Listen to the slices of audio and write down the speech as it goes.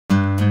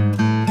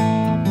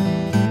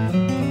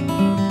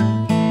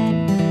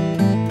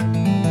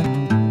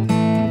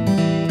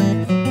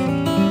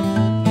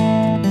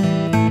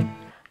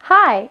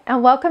Hi,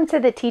 and welcome to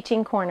the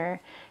Teaching Corner.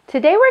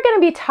 Today we're going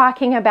to be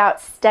talking about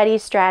study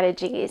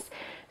strategies.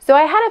 So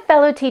I had a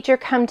fellow teacher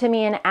come to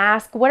me and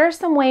ask, what are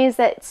some ways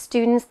that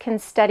students can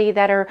study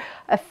that are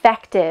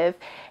effective?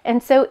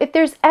 And so if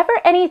there's ever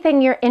anything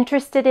you're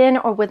interested in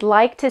or would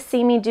like to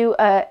see me do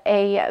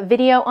a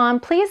video on,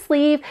 please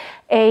leave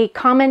a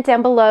comment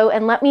down below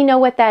and let me know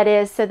what that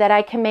is so that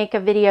I can make a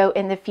video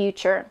in the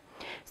future.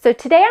 So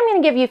today I'm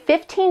going to give you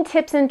 15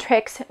 tips and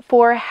tricks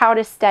for how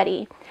to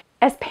study.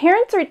 As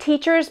parents or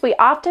teachers, we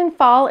often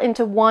fall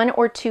into one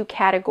or two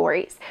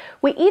categories.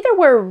 We either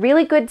were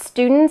really good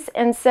students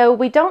and so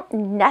we don't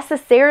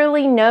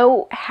necessarily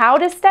know how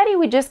to study,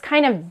 we just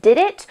kind of did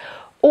it,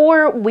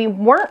 or we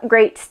weren't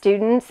great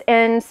students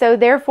and so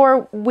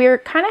therefore we're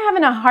kind of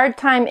having a hard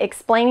time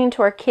explaining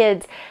to our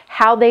kids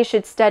how they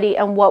should study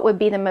and what would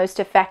be the most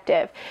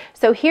effective.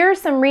 So here are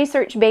some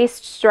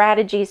research-based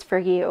strategies for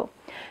you.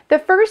 The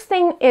first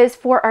thing is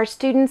for our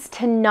students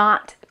to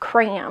not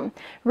cram.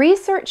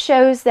 Research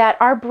shows that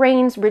our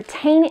brains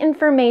retain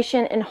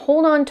information and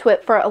hold on to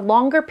it for a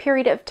longer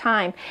period of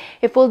time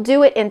if we'll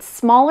do it in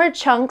smaller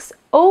chunks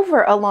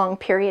over a long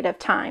period of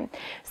time.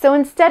 So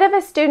instead of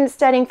a student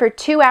studying for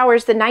 2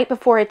 hours the night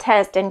before a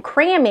test and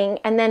cramming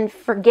and then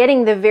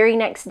forgetting the very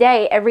next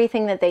day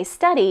everything that they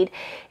studied,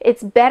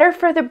 it's better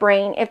for the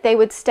brain if they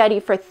would study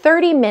for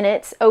 30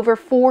 minutes over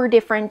 4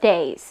 different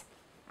days.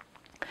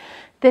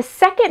 The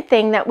second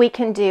thing that we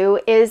can do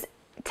is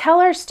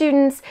tell our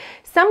students,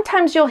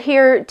 sometimes you'll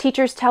hear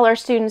teachers tell our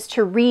students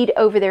to read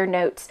over their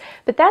notes,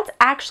 but that's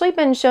actually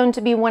been shown to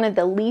be one of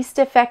the least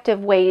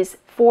effective ways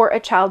for a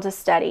child to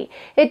study.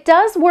 It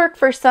does work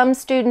for some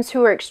students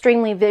who are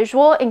extremely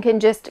visual and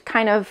can just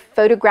kind of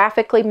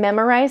photographically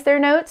memorize their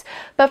notes,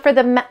 but for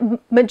the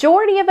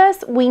majority of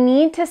us, we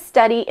need to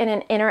study in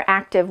an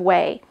interactive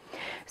way.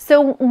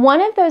 So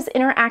one of those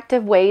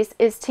interactive ways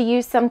is to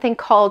use something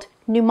called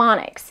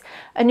mnemonics.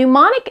 A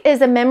mnemonic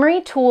is a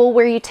memory tool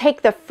where you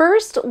take the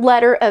first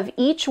letter of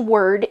each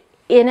word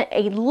in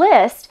a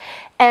list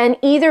and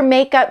either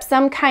make up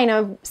some kind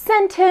of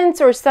sentence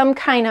or some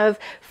kind of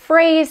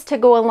phrase to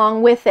go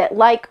along with it,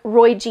 like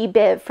Roy G.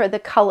 Biv for the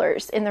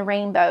colors in the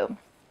rainbow.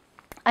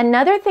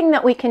 Another thing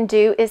that we can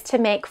do is to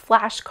make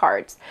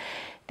flashcards.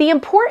 The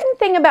important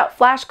thing about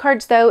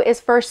flashcards, though, is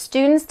for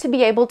students to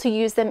be able to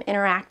use them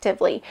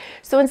interactively.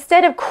 So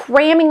instead of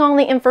cramming all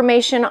the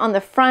information on the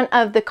front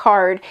of the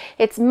card,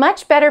 it's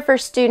much better for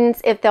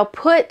students if they'll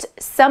put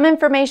some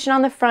information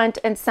on the front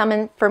and some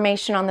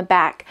information on the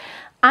back.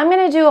 I'm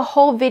going to do a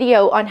whole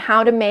video on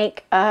how to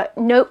make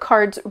note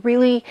cards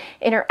really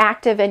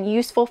interactive and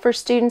useful for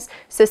students,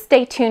 so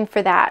stay tuned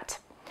for that.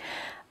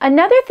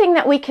 Another thing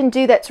that we can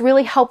do that's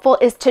really helpful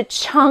is to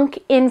chunk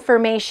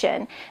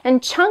information.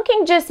 And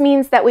chunking just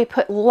means that we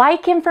put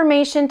like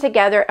information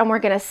together and we're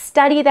going to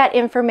study that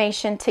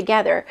information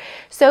together.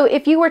 So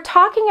if you were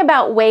talking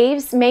about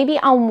waves, maybe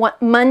on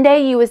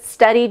Monday you would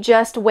study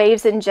just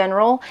waves in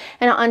general,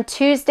 and on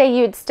Tuesday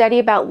you'd study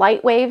about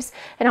light waves,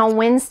 and on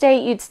Wednesday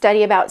you'd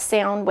study about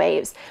sound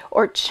waves.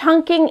 Or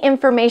chunking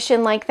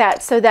information like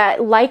that so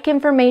that like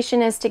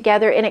information is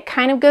together and it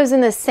kind of goes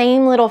in the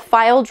same little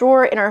file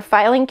drawer in our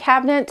filing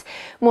cabinet.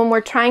 When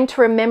we're trying to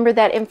remember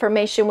that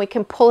information, we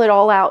can pull it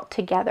all out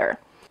together.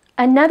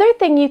 Another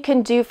thing you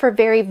can do for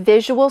very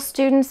visual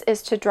students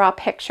is to draw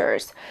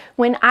pictures.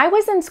 When I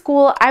was in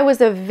school, I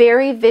was a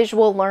very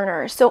visual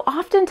learner. So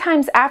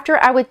oftentimes after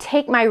I would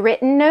take my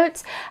written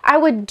notes, I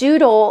would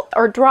doodle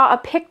or draw a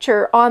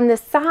picture on the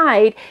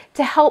side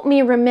to help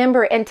me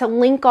remember and to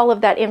link all of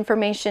that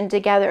information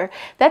together.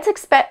 That's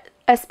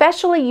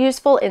especially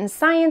useful in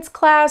science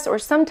class or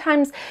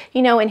sometimes,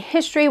 you know, in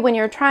history when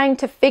you're trying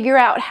to figure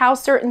out how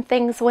certain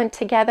things went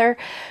together.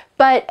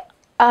 But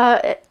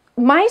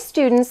my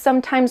students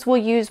sometimes will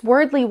use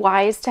Wordly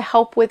Wise to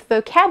help with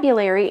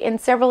vocabulary in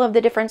several of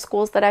the different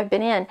schools that I've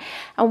been in.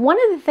 And one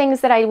of the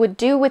things that I would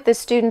do with the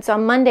students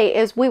on Monday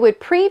is we would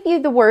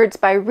preview the words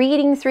by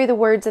reading through the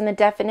words and the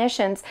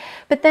definitions,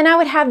 but then I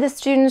would have the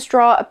students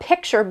draw a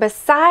picture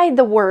beside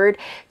the word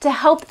to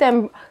help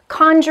them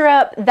conjure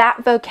up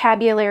that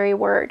vocabulary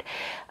word.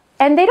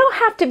 And they don't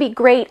have to be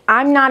great.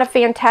 I'm not a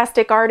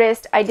fantastic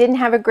artist. I didn't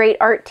have a great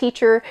art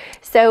teacher,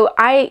 so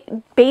I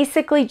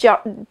basically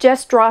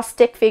just draw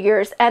stick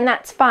figures, and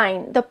that's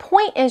fine. The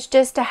point is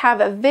just to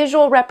have a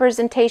visual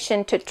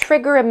representation to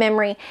trigger a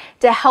memory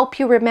to help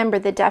you remember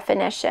the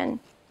definition.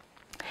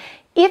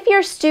 If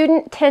your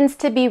student tends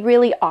to be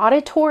really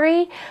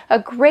auditory, a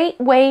great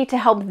way to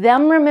help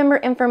them remember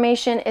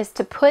information is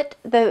to put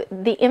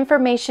the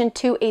information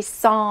to a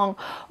song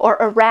or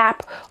a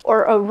rap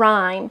or a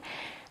rhyme.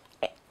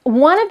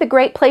 One of the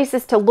great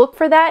places to look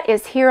for that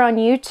is here on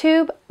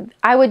YouTube.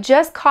 I would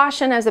just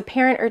caution as a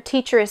parent or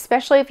teacher,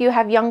 especially if you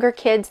have younger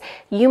kids,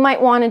 you might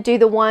want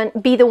to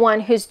be the one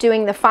who's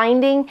doing the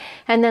finding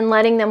and then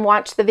letting them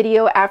watch the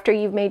video after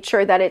you've made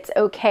sure that it's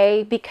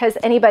okay, because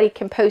anybody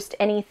can post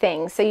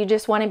anything. So you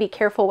just want to be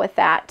careful with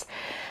that.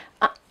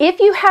 If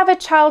you have a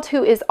child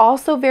who is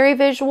also very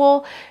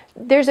visual,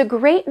 There's a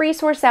great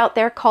resource out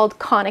there called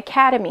Khan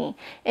Academy.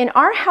 In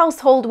our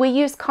household, we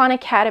use Khan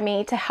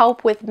Academy to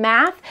help with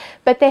math,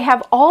 but they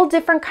have all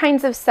different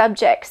kinds of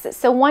subjects.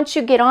 So once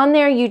you get on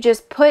there, you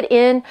just put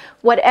in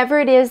whatever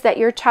it is that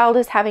your child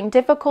is having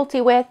difficulty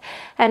with,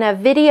 and a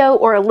video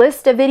or a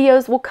list of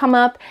videos will come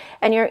up,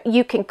 and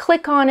you can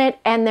click on it,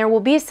 and there will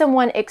be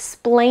someone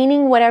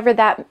explaining whatever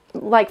that,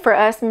 like for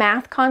us,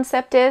 math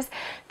concept is.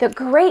 The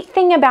great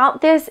thing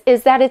about this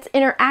is that it's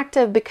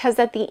interactive, because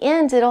at the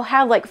end it'll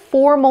have like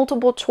 4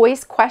 multiple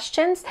choice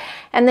questions,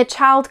 and the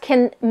child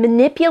can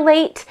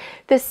manipulate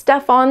the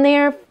stuff on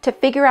there to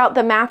figure out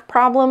the math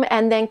problem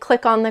and then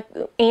click on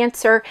the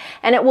answer,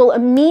 and it will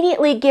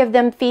immediately give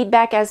them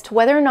feedback as to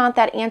whether or not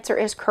that answer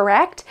is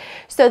correct,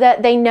 so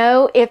that they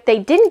know if they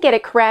didn't get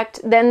it correct,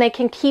 then they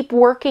can keep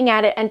working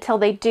at it until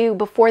they do,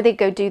 before they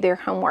go do their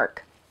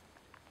homework.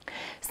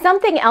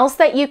 Something else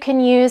that you can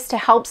use to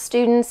help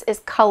students is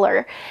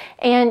color,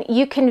 and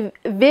you can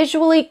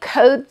visually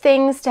code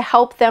things to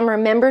help them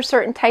remember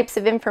certain types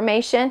of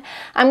information.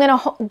 I'm going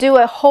to do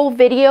a whole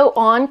video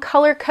on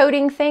color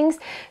coding things,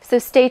 so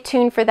stay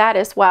tuned for that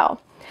as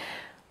well.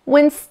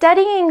 When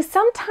studying,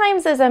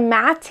 sometimes as a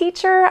math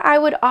teacher, I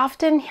would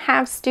often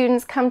have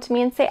students come to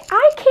me and say,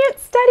 "I can't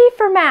study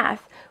for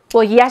math."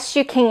 Well, yes,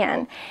 you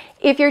can.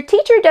 If your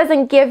teacher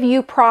doesn't give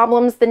you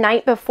problems the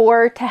night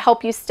before to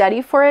help you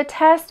study for a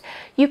test,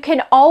 you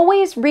can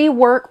always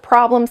rework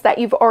problems that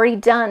you've already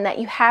done that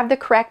you have the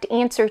correct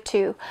answer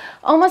to.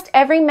 Almost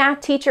every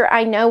math teacher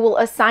I know will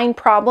assign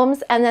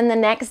problems, and then the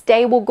next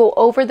day we'll go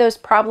over those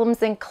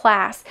problems in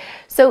class.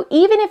 So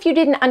even if you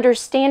didn't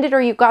understand it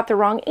or you got the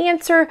wrong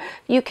answer,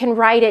 you can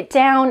write it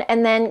down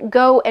and then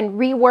go and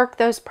rework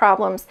those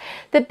problems.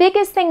 The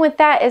biggest thing with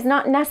that is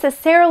not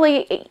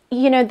necessarily,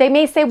 they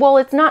may say, well,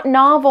 it's not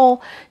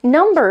novel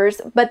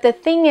numbers, but the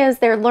thing is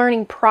their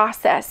learning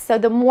process. So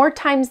the more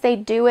times they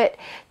do it,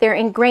 they're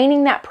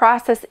ingraining that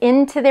process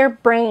into their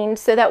brain,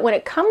 so that when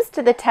it comes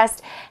to the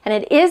test and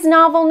it is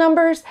novel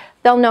numbers,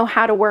 they'll know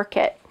how to work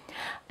it.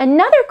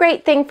 Another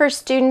great thing for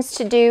students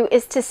to do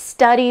is to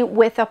study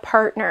with a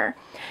partner.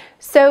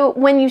 So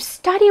when you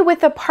study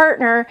with a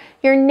partner,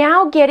 you're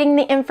now getting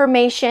the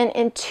information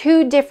in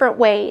 2 different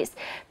ways.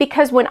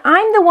 Because when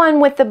I'm the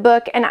one with the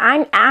book and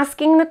I'm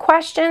asking the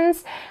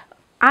questions,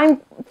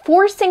 I'm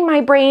forcing my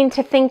brain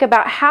to think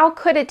about, how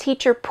could a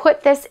teacher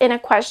put this in a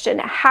question?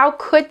 How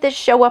could this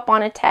show up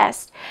on a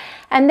test?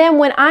 And then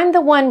when I'm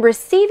the one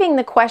receiving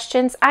the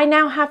questions, I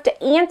now have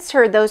to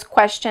answer those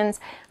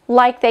questions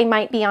like they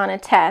might be on a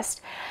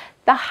test.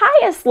 The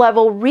highest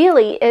level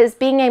really is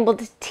being able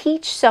to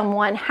teach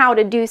someone how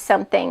to do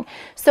something.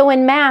 So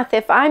in math,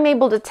 if I'm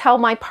able to tell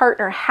my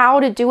partner how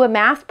to do a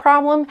math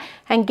problem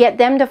and get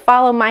them to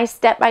follow my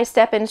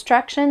step-by-step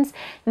instructions,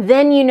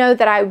 then you know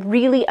that I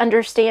really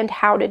understand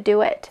how to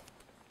do it.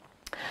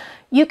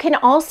 You can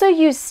also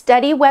use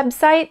study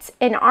websites.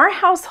 In our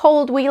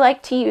household, we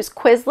like to use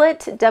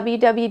Quizlet,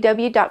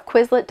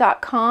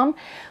 www.quizlet.com.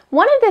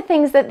 One of the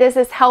things that this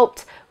has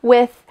helped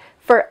with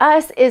for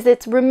us is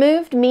it's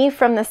removed me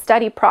from the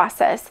study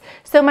process.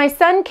 So my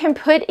son can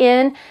put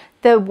in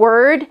the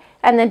word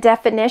and the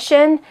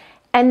definition,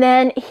 and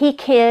then he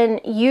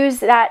can use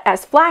that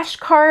as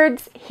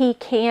flashcards. He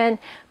can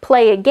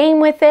play a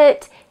game with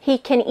it. He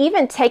can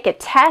even take a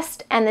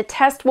test, and the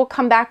test will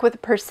come back with a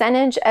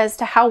percentage as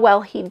to how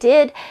well he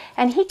did,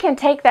 and he can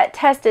take that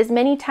test as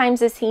many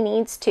times as he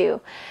needs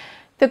to.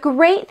 The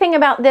great thing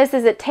about this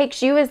is it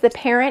takes you as the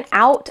parent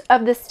out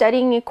of the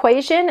studying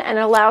equation and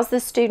allows the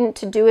student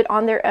to do it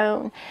on their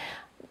own.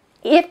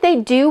 If they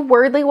do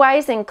Wordly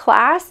Wise in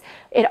class,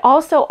 it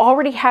also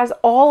already has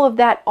all of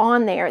that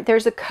on there.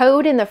 There's a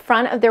code in the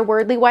front of their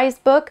Wordly Wise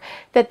book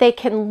that they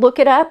can look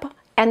it up,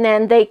 and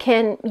then they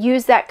can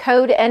use that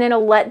code, and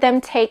it'll let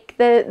them take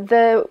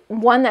the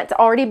one that's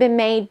already been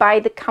made by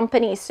the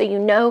company, so you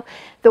know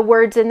the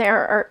words in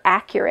there are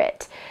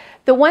accurate.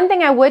 The one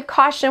thing I would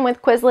caution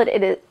with Quizlet,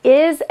 it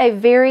is a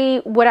very,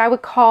 what I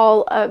would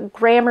call a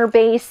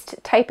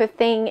grammar-based type of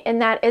thing, in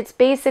that it's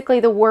basically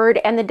the word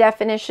and the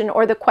definition,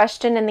 or the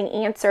question and the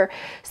answer.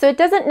 So it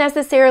doesn't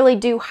necessarily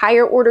do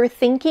higher order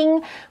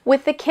thinking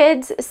with the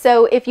kids.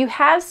 So if you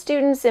have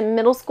students in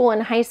middle school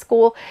and high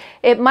school,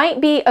 it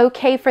might be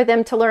okay for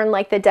them to learn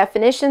like the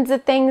definitions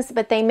of things,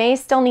 but they may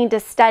still need to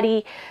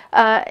study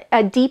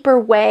a deeper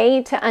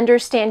way to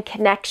understand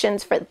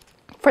connections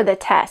for the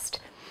test.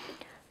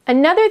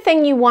 Another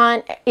thing you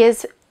want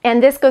is,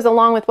 and this goes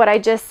along with what I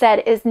just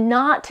said, is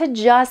not to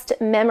just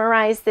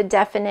memorize the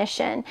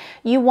definition.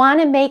 You want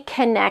to make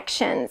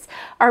connections.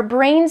 Our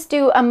brains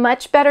do a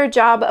much better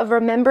job of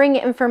remembering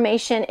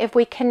information if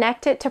we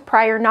connect it to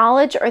prior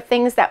knowledge or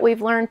things that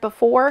we've learned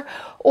before,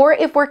 or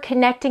if we're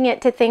connecting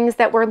it to things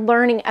that we're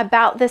learning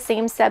about the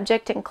same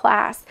subject in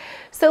class.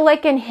 So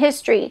like in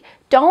history,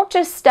 don't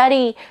just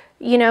study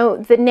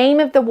the name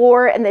of the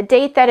war and the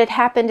date that it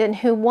happened and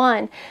who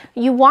won.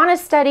 You want to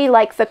study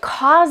like the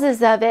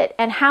causes of it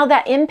and how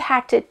that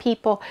impacted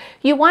people.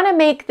 You want to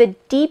make the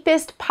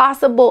deepest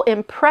possible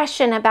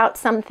impression about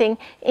something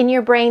in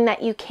your brain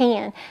that you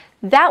can.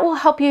 That will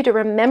help you to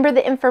remember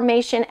the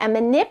information and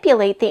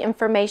manipulate the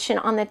information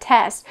on the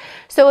test.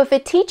 So if a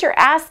teacher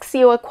asks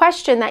you a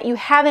question that you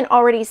haven't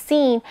already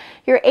seen,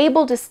 you're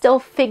able to still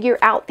figure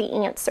out the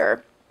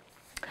answer.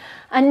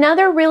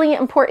 Another really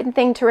important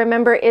thing to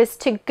remember is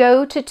to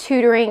go to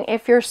tutoring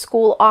if your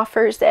school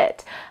offers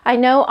it. I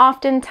know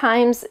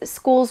oftentimes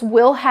schools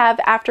will have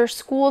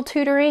after-school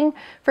tutoring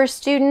for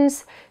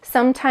students.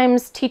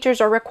 Sometimes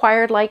teachers are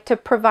required to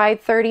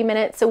provide 30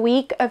 minutes a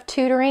week of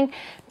tutoring.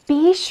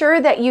 Be sure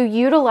that you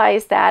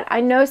utilize that. I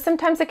know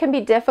sometimes it can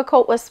be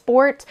difficult with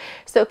sports,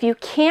 so if you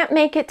can't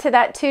make it to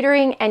that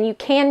tutoring and you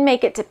can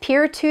make it to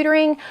peer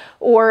tutoring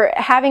or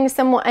having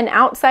an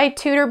outside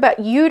tutor, but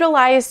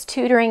utilize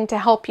tutoring to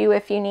help you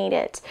if you need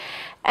it.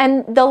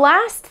 And the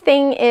last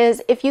thing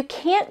is, if you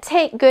can't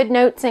take good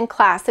notes in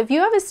class, if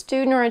you have a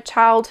student or a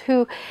child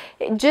who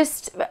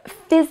just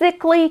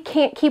physically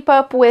can't keep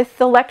up with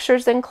the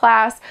lectures in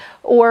class,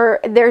 or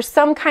there's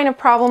some kind of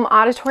problem,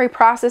 auditory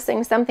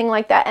processing, something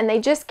like that, and they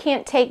just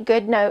can't take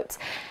good notes,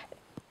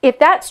 if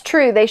that's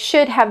true, they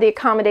should have the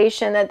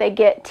accommodation that they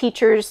get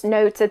teachers'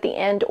 notes at the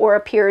end or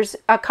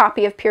a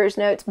copy of peers'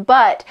 notes.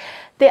 But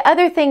the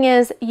other thing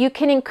is, you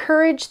can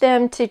encourage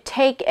them to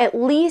take at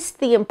least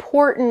the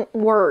important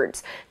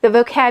words, the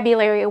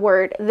vocabulary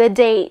word, the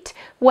date,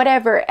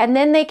 whatever, and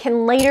then they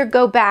can later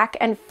go back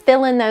and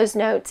fill in those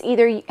notes,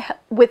 either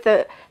with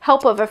the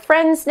help of a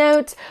friend's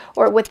notes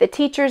or with the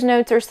teacher's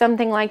notes or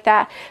something like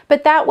that.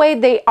 But that way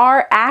they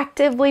are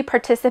actively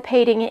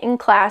participating in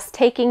class,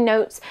 taking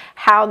notes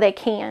how they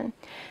can.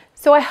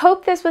 So I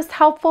hope this was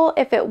helpful.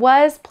 If it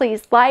was,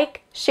 please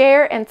like,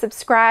 share, and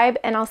subscribe,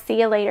 and I'll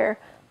see you later.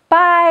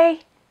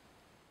 Bye!